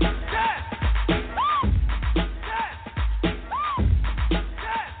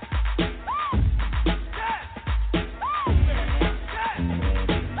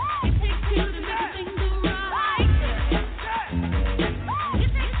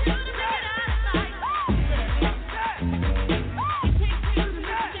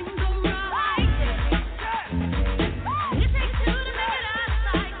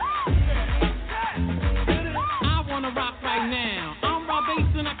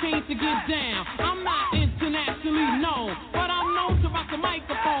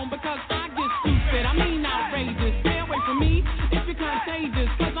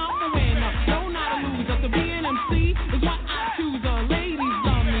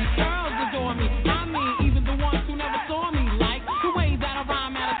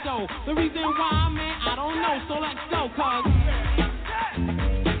 flow. The reason why, man, I don't know, so let's go, cuz.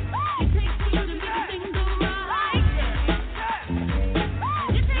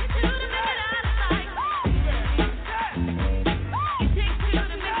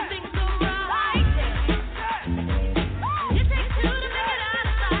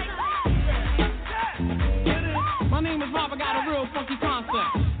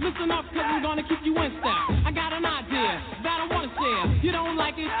 Listen up, cause I'm gonna keep you in step. I got an idea that I wanna share. You don't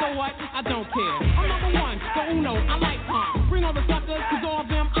like it, so what? I don't care. I'm number one, so uno, I like pump. Bring all the suckers, cause all of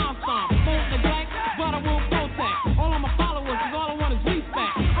them I'll stomp. Won't neglect, but I will protect. All of my followers, cause all I want is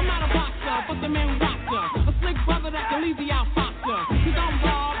respect. I'm not a boxer, but the man who rocks her. A slick brother that can leave the out foxer. Cause I'm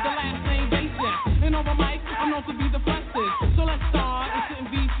Rob, the last name base chef. And over mic, I'm known to be the freshest. So let's start, it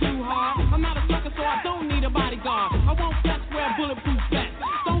shouldn't be too hard. I'm not a sucker, so I don't need a bodyguard. I won't flex, wear bulletproof vests.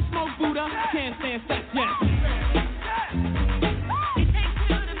 Don't smoke Buddha, can't stand sex, yes. It takes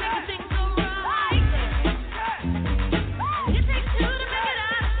two to make a thing go right. It takes two to make it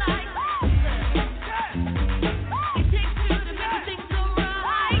out of sight. It takes two to make a thing go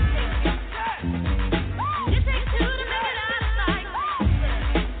right. It takes two to make it out of sight.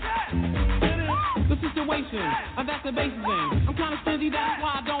 The situation, that's the basis in. I'm kinda stingy, that's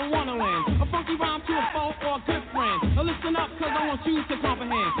why I don't wanna win. A funky rhyme to a foe or a good friend. Now listen up, cause I want you to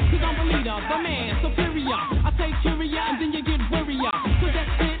comprehend. Cause I'm the leader, the man, superior. I take curia and then you get wearier. Cause that's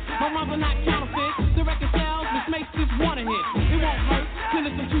it, my rhymes are not counterfeit. The record sells, which makes this one a hit. It won't hurt to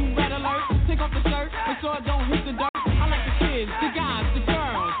listen to Red Alert. Take off the shirt, make sure it don't hit the dirt. I like the kids, the guys, the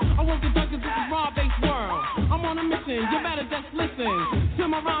girls. I won't get done cause this is raw-based world. I'm on a mission, you better just listen to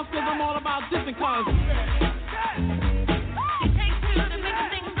my rhymes cause I'm all about different cause. It takes two to make a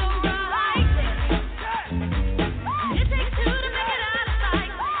thing go right. It takes two to make it out of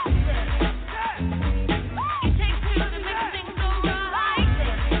sight. It takes two to make a thing go right.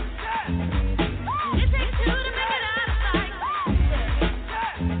 It takes two to make it out of sight.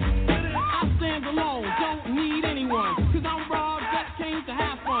 I stand alone, don't need anyone. Cause I'm raw, just came to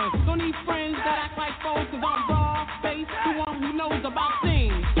have fun. Don't need friends that act like foes. Cause I'm raw, face the one who knows about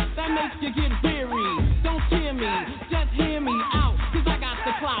things that makes you get weary. Don't cheer me, just hear me out. Cause I got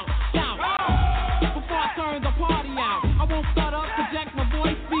the clout, shout. Before I turn the party out, I won't start up, project my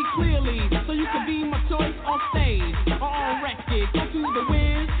voice, speak clearly. So you can be my choice on stage or on record. Go to the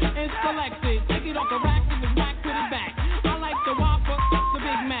Wiz and select it. Take it off the rack and the rack, put it back. I like the Whopper, the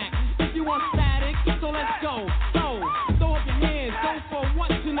Big Mac. If you want static, so let's go. So, throw up your hands, go for what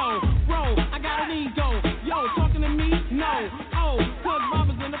you know. Bro, I got an ego. Yo, talking to me? No. Oh, cause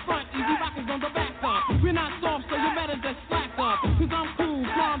Robbers in the front, easy rockers on the back up. We're not soft, so you better just slack up. Cause I'm cool,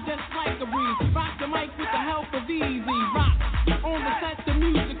 calm, just like a breeze. Rock the mic with the help of Easy Rock. On the set, the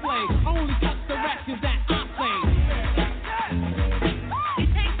music play. Only touch the records that I play. It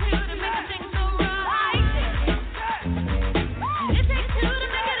takes two to make a thing go right. It takes two to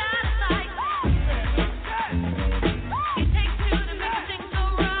make it out of sight. It takes two to make a thing go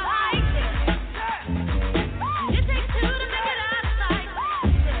right. It takes two to make it out of sight.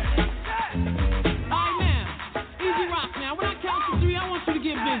 Alright now, Easy Rock now. When I count to three, I want you to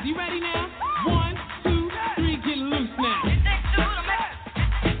get busy. Ready now? 1, 2, 3, get loose now. It takes two to make it.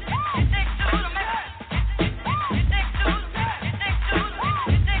 It takes two to make it. It takes two to make it. It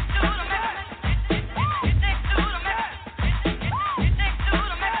takes two to make it. It takes two to make it. It takes two to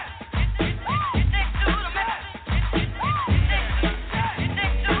make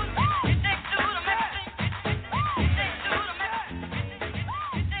it. It takes two to make it. It takes two to make it. It takes two. It takes two to make it. It takes two to make it.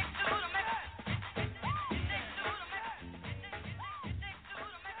 It takes two to make it. It takes two to make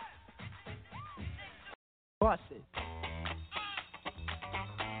it. Bust it.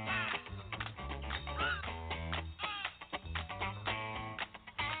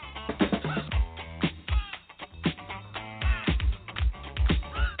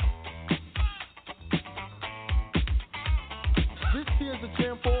 This here's a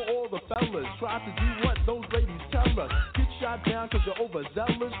jam for all the fellas. Try to do what those ladies tell us. Get shot down cause you're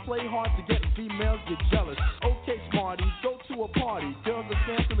overzealous. Play hard to get females, get jealous. Okay, smarty, go to a party. Girls are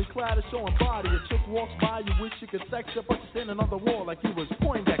scantily clad and showing body. A chick walks by, you wish you could sex her, but you're standing on the wall like he was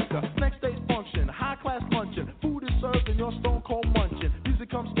Poindexter. Next day's function, high class luncheon. Food is served and you're stone cold munching.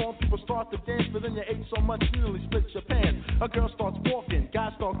 Music comes on, people start to dance, but then you ate so much you nearly split your pants. A girl starts walking,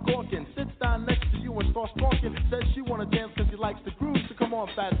 guys start gawking, sits down next to you and starts talking. Says she wanna dance cause she likes the groove, so come on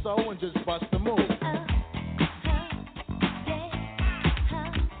fatso and just bust the move.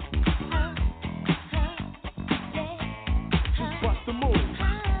 Just bust the move.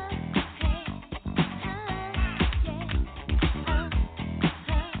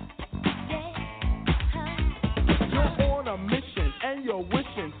 You're on a mission and you're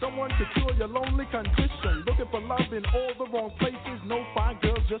wishing someone one to cure your lonely condition. Looking for love in all the wrong places. No fine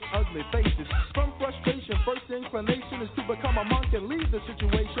girls, just ugly faces. From frustration, first inclination is to become a monk and leave the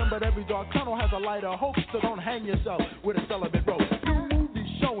situation. But every dark tunnel has a light of hope, so don't hang yourself with a celibate rope. New movies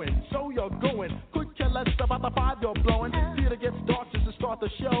showing, so you're going. Could care less about the vibe you're blowing. Theater gets dark just to start the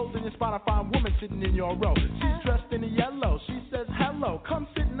show. Then you spot a fine woman sitting in your row. She's dressed in yellow. She says hello. Come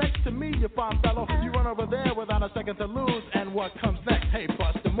sit next to me, you fine fellow. You run over there without a second to lose. And what comes next? Hey,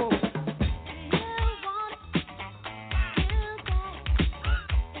 bust the move.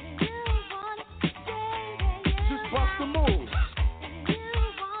 Just bust the move.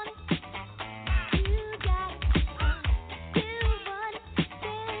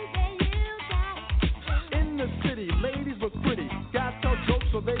 In the city, ladies look pretty. Guys tell jokes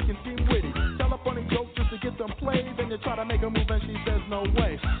so they can seem witty. Tell a funny joke just to get them played. Then you try to make a move and she says no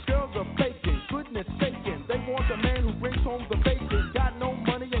way. Girls are faking, goodness saking. They want a man who brings home the bacon. Got no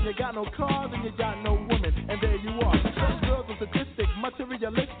money and you got no cars and you got no women. And there you are. Some girls are sadistic,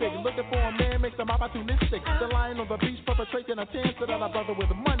 materialistic. Looking for a man makes them opportunistic. They're lying on the beach perpetrating a chance that a brother with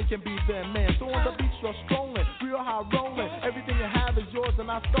money can be their man. So on the beach you're strolling, real high rolling. Everything you have is yours and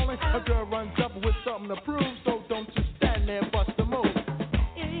not stolen. A girl runs up with something to prove. So don't just stand there, bust the move.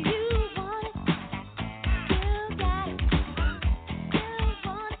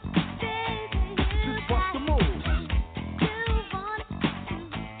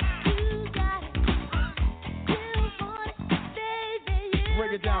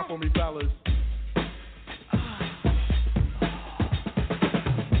 Break it down for me, fellas.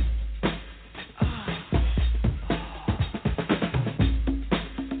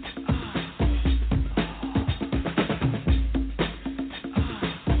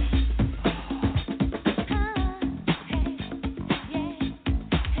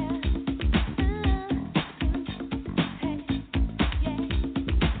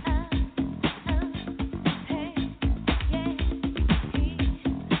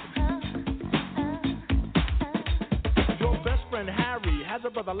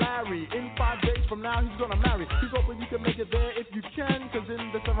 Brother Larry, in 5 days from now he's gonna marry. He's hoping you can make it there if you can, cause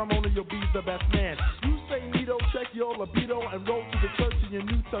in the ceremony you'll be the best man. You say neato, check your libido, and roll to the church in your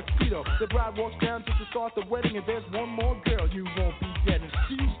new tuxedo. The bride walks down just to start the wedding, and there's one more girl you won't be getting.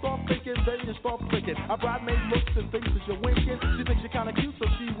 So you start thinking, then you start flicking. A bridemaid looks and thinks that you're winking. She thinks you're kinda cute, so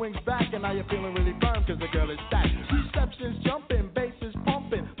she winks back, and now you're feeling really firm, cause the girl is stacked. Reception's jumping, bass is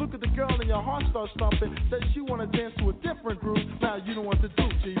pumping. Look at the girl and your heart starts thumping. Says she wanna dance to a different groove. Now you know what to do,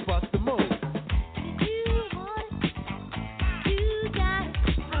 G, bust the move.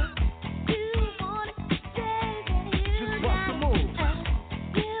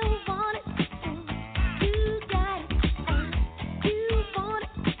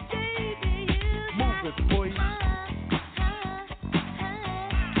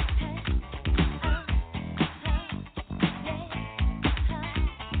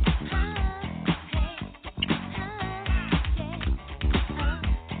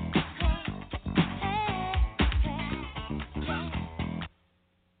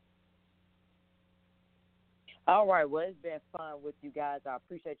 All right, well, it's been fun with you guys. I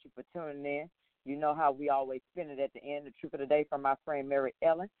appreciate you for tuning in. You know how we always spin it at the end. The truth of the day from my friend Mary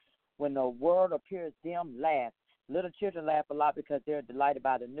Ellen. When the world appears dim, laugh. Little children laugh a lot because they're delighted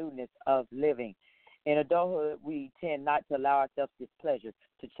by the newness of living. In adulthood, we tend not to allow ourselves displeasure.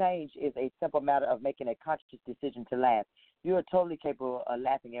 To change is a simple matter of making a conscious decision to laugh. You are totally capable of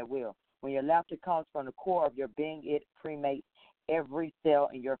laughing at will. When your laughter comes from the core of your being, it permeates every cell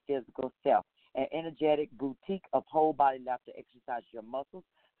in your physical self. An energetic boutique of whole-body laughter exercises your muscles,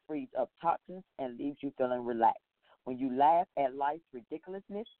 frees up toxins, and leaves you feeling relaxed. When you laugh at life's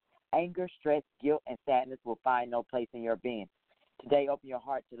ridiculousness, anger, stress, guilt, and sadness will find no place in your being. Today, open your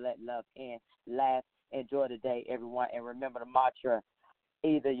heart to let love in. Laugh. Enjoy the day, everyone. And remember the mantra,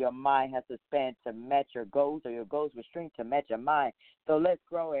 either your mind has to span to match your goals or your goals with strength to match your mind. So let's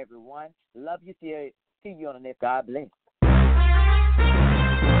grow, everyone. Love you. See you on the next. God bless.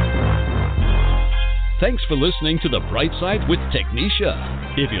 Thanks for listening to The Bright Side with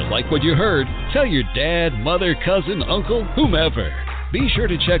Technisha. If you like what you heard, tell your dad, mother, cousin, uncle, whomever. Be sure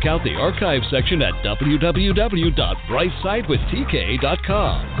to check out the archive section at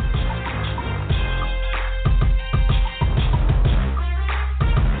www.brightsidewithtk.com.